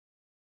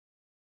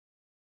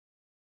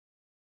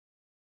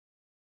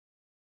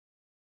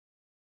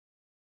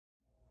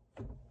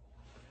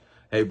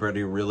Hey,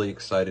 Brady, really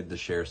excited to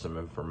share some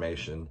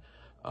information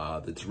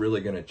that's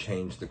really going to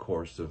change the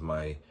course of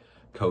my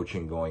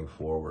coaching going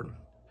forward,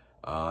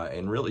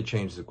 and really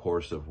change the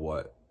course of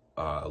what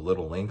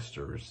Little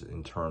Linksters,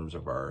 in terms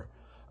of our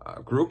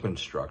group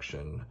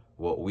instruction,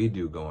 what we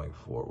do going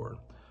forward.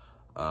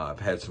 I've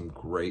had some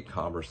great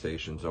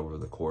conversations over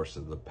the course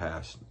of the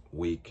past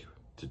week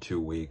to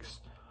 2 weeks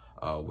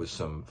with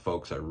some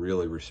folks I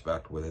really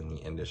respect within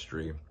the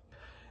industry.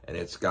 And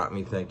it's got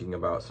me thinking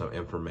about some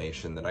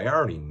information that I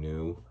already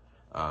knew,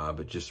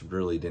 but just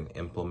really didn't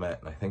implement.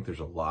 And I think there's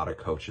a lot of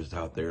coaches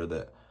out there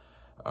that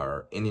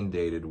are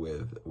inundated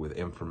with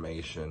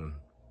information,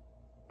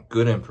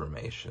 good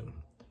information,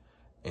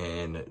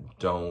 and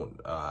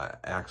don't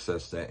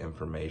access that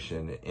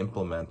information and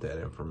implement that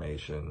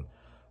information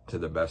to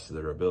the best of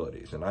their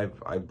abilities. And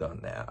I've done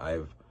that.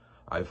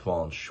 I've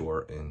fallen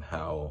short in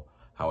how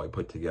I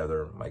put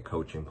together my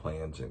coaching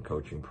plans and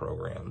coaching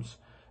programs.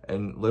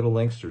 And Little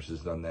Linksters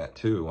has done that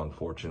too,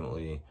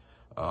 unfortunately,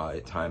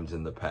 at times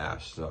in the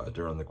past,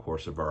 during the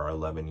course of our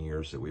 11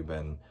 years that we've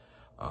been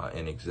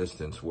in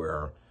existence,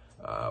 where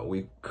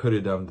we could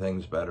have done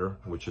things better,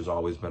 which has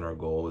always been our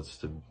goal, is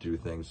to do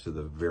things to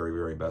the very,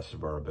 very best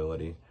of our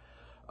ability.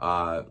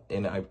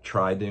 And I've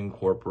tried to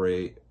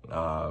incorporate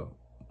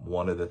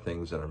one of the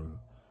things that I'm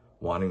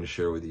wanting to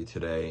share with you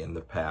today in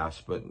the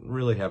past, but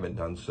really haven't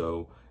done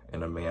so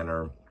in a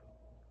manner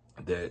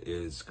that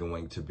is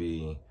going to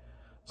be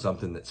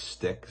something that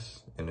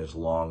sticks and is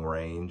long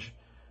range.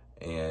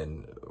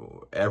 And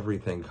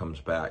everything comes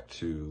back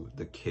to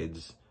the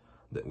kids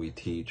that we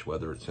teach,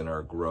 whether it's in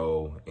our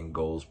Grow and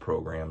Goals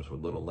programs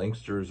with Little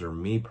Linksters, or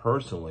me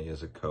personally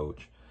as a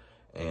coach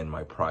and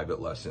my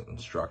private lesson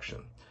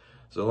instruction.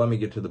 So let me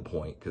get to the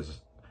point, because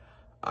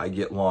I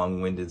get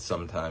long-winded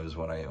sometimes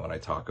when I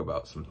talk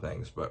about some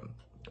things. But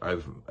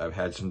I've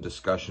had some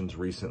discussions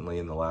recently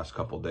in the last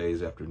couple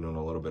days after doing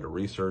a little bit of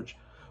research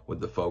with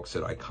the folks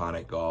at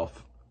Ikonik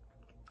Golf,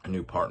 a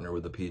new partner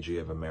with the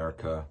PGA of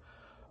America,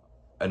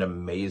 an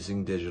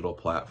amazing digital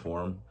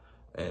platform.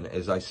 And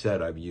as I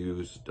said, I've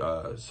used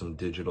some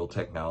digital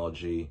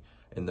technology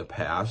in the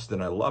past,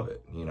 and I love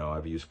it. You know,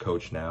 I've used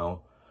Coach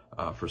Now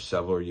for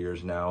several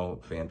years now.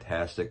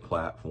 Fantastic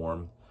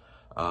platform.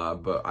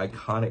 But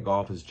Ikonik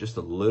Golf is just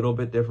a little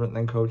bit different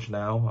than Coach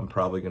Now. I'm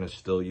probably going to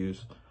still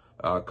use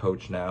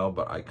Coach Now,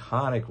 but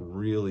Ikonik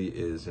really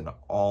is an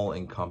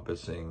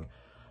all-encompassing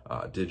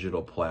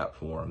digital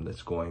platform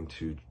that's going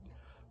to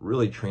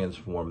really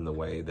transform the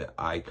way that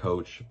I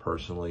coach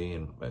personally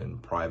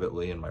and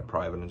privately in my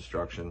private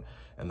instruction,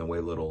 and the way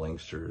Little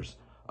Linksters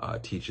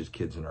teaches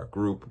kids in our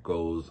group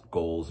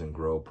goals and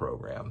grow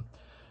program.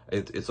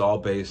 It's all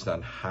based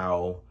on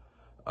how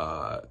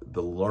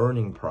the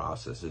learning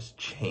process has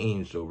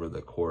changed over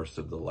the course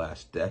of the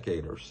last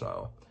decade or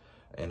so,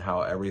 and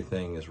how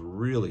everything is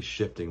really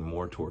shifting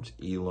more towards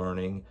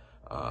e-learning,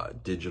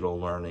 digital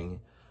learning,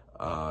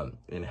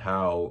 and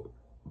how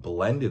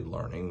blended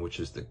learning, which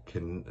is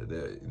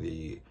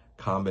the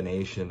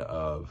combination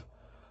of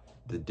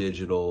the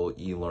digital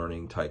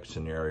e-learning type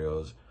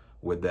scenarios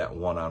with that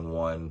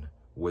one-on-one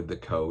with the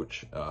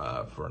coach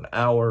for an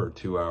hour or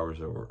 2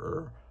 hours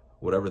or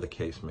whatever the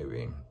case may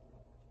be,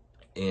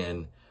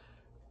 in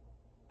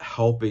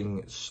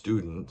helping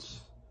students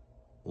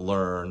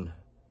learn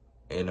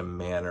in a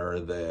manner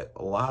that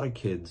a lot of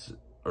kids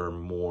are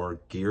more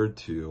geared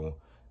to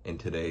in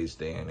today's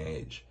day and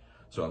age.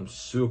 So I'm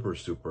super,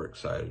 super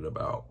excited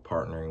about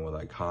partnering with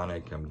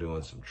Ikonik. I'm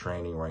doing some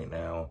training right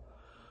now.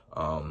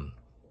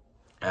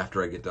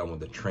 After I get done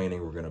with the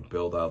training, we're going to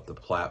build out the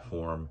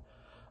platform,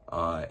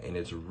 and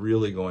it's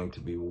really going to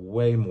be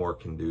way more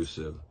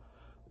conducive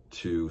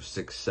to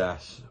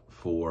success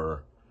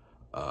for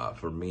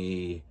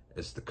me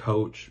as the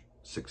coach,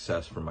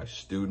 success for my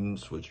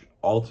students, which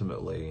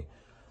ultimately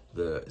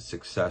the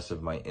success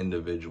of my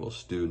individual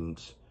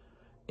students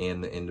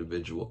and the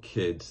individual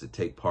kids that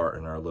take part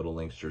in our Little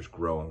Linksters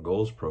Grow and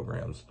Goals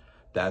programs.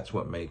 That's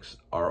what makes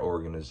our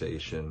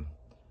organization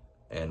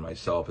and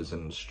myself as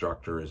an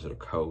instructor, as a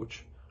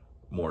coach,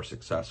 more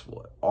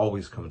successful. It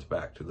always comes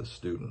back to the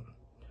student.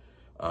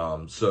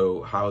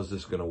 So how is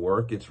this going to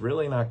work? It's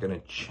really not going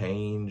to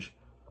change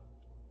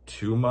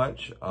too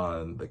much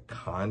on the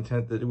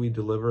content that we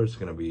deliver. It's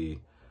going to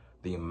be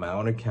the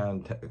amount of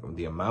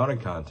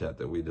content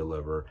that we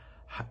deliver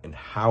and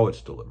how it's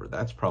delivered.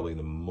 That's probably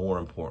the more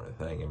important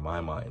thing in my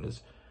mind,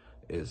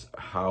 is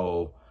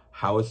how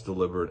it's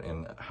delivered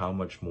and how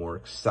much more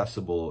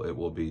accessible it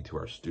will be to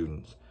our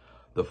students.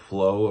 The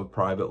flow of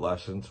private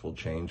lessons will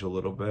change a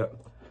little bit.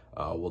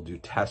 We'll do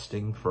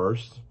testing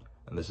first,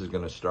 and this is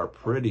going to start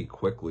pretty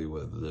quickly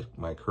with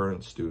my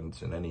current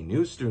students and any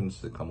new students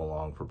that come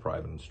along for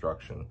private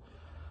instruction.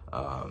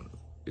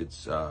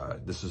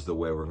 This is the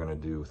way we're going to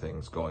do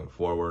things going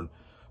forward.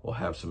 We'll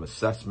have some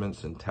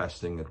assessments and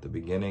testing at the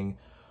beginning.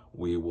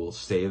 We will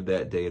save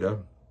that data.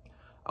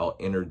 I'll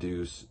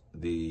introduce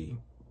the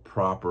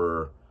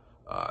proper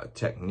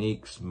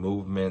techniques,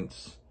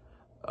 movements,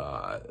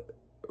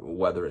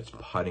 whether it's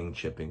putting,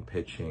 chipping,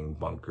 pitching,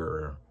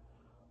 bunker,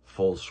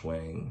 full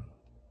swing,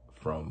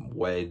 from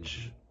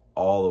wedge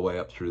all the way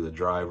up through the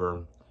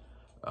driver.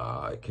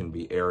 It can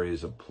be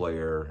areas of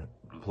player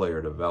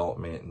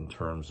development in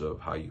terms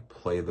of how you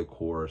play the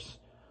course.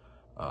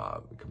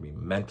 It can be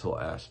mental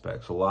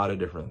aspects, a lot of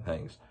different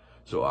things.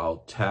 So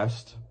I'll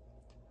test,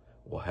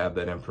 we'll have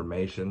that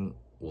information,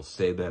 we'll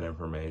save that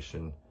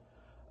information.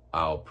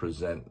 I'll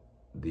present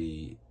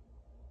the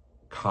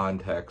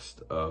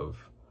context of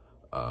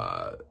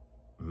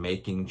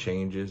making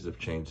changes if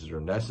changes are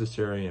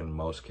necessary. In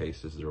most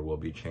cases, there will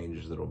be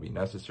changes that will be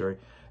necessary.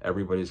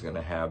 Everybody's going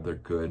to have their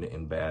good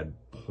and bad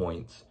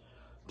points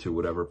to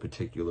whatever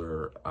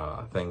particular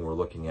thing we're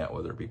looking at,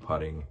 whether it be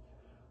putting,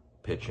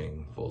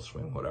 pitching, full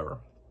swing, whatever.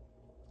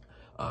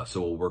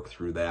 So we'll work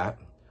through that.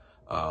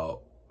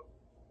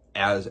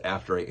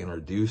 After I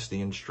introduce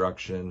the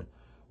instruction,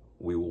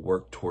 we will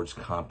work towards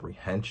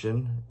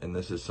comprehension, and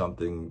this is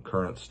something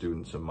current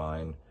students of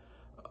mine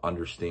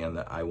understand,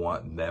 that I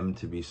want them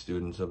to be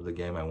students of the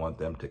game. I want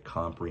them to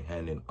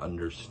comprehend and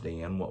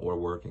understand what we're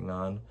working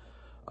on,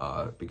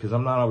 because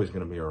I'm not always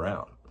going to be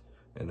around.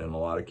 And in a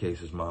lot of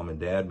cases, mom and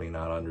dad may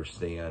not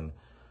understand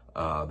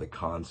the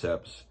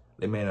concepts.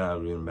 They may not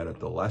have even been at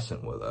the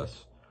lesson with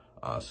us,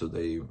 so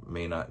they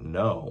may not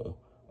know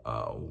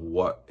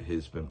what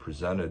has been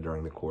presented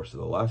during the course of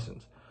the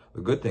lessons.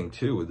 The good thing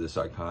too with this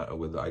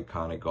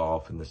Ikonik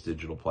Golf and this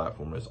digital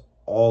platform is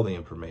all the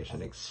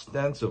information,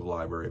 extensive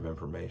library of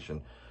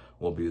information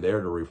will be there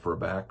to refer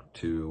back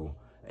to,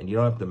 and you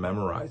don't have to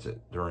memorize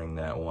it during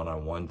that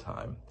one-on-one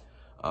time.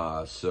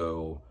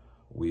 So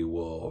we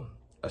will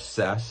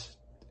assess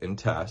and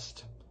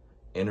test,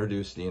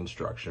 introduce the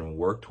instruction,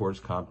 work towards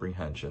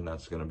comprehension.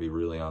 That's going to be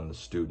really on the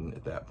student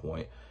at that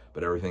point,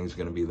 but everything's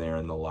going to be there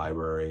in the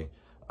library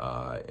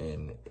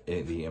and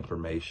in the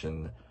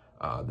information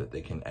that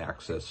they can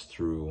access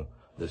through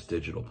this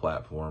digital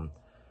platform.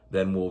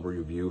 Then we'll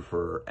review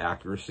for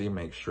accuracy,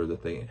 make sure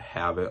that they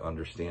have it,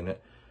 understand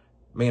it.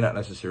 May not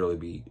necessarily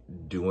be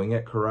doing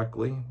it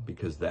correctly,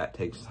 because that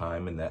takes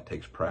time and that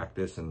takes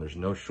practice, and there's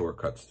no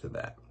shortcuts to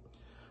that.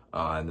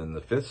 And then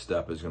the fifth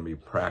step is going to be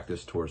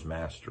practice towards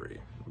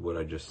mastery, what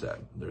I just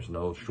said. There's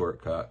no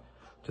shortcut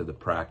to the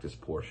practice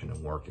portion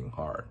and working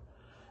hard.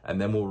 And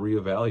then we'll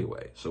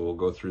reevaluate. So we'll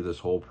go through this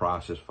whole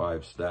process,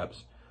 5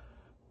 steps.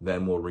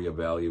 Then we'll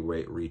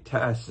reevaluate,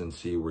 retest, and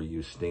see where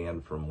you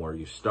stand from where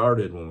you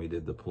started when we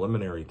did the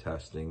preliminary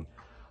testing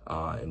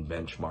and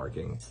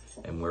benchmarking,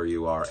 and where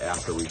you are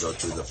after we go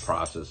through the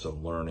process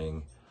of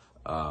learning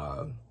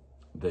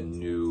the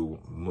new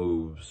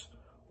moves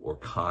or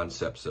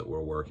concepts that we're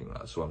working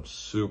on. So I'm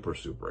super,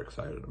 super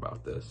excited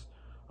about this.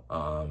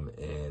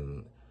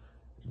 And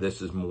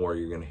this is more,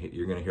 you're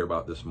gonna hear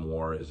about this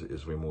more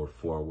as we move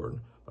forward.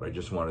 But I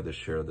just wanted to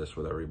share this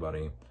with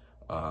everybody.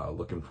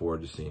 Looking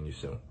forward to seeing you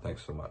soon.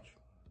 Thanks so much.